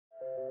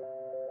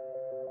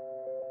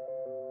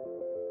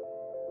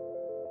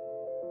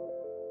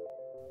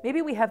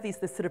Maybe we have this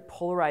sort of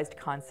polarized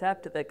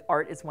concept that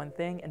art is one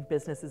thing and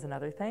business is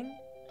another thing.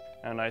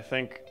 And I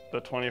think the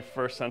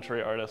 21st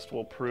century artist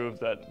will prove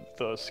that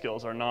those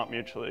skills are not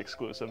mutually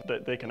exclusive,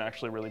 that they can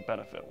actually really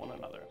benefit one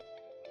another.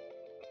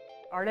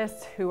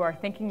 Artists who are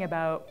thinking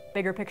about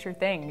bigger picture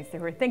things,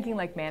 who are thinking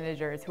like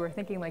managers, who are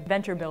thinking like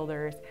venture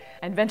builders,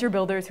 and venture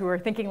builders who are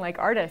thinking like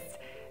artists,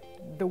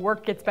 the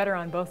work gets better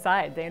on both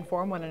sides. They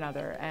inform one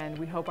another, and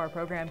we hope our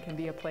program can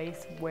be a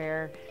place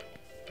where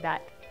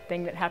that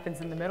thing that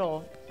happens in the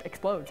middle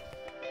explodes.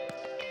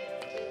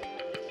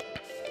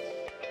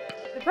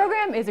 The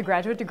program is a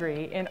graduate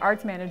degree in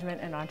arts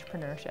management and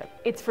entrepreneurship.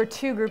 It's for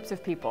two groups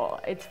of people.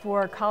 It's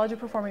for College of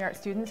Performing Arts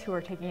students who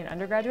are taking an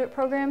undergraduate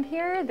program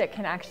here that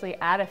can actually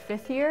add a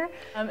 5th year.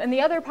 And the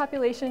other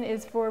population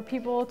is for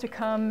people to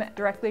come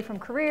directly from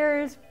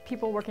careers,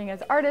 people working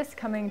as artists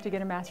coming to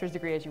get a master's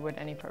degree as you would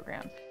any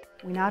program.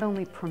 We not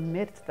only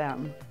permit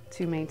them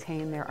to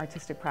maintain their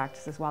artistic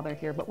practices while they're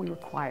here, but we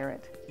require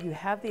it. You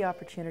have the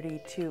opportunity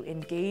to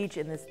engage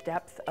in this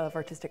depth of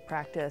artistic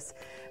practice,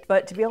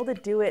 but to be able to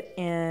do it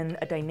in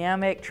a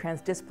dynamic,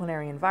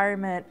 transdisciplinary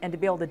environment, and to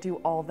be able to do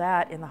all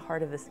that in the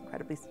heart of this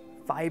incredibly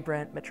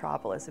vibrant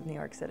metropolis of New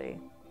York City.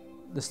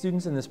 The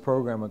students in this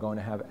program are going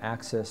to have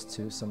access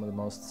to some of the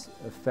most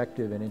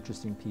effective and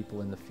interesting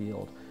people in the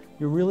field.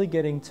 You're really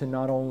getting to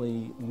not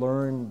only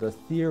learn the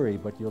theory,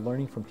 but you're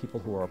learning from people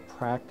who are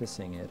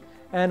practicing it.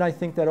 And I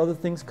think that other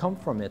things come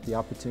from it, the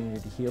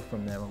opportunity to hear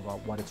from them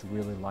about what it's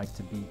really like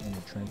to be in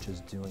the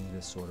trenches doing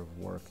this sort of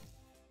work.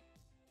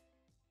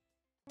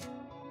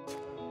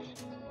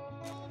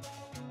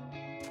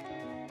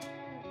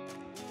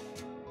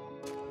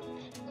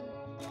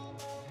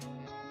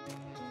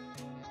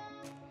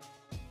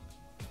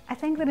 I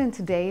think that in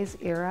today's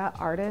era,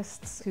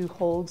 artists who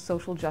hold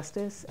social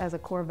justice as a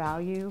core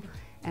value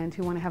and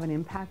who want to have an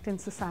impact in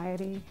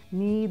society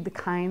need the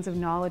kinds of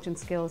knowledge and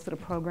skills that a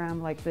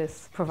program like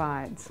this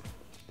provides.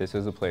 This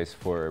is a place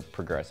for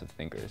progressive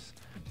thinkers.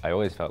 I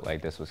always felt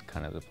like this was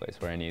kind of the place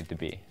where I needed to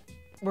be.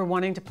 We're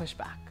wanting to push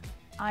back.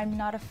 I'm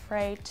not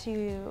afraid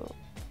to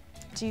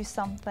do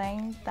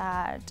something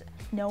that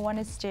no one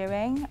is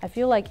doing. I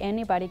feel like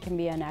anybody can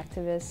be an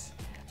activist.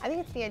 I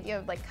think it's the idea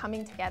of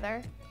coming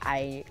together.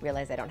 I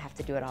realize I don't have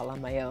to do it all on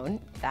my own.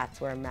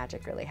 That's where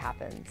magic really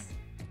happens.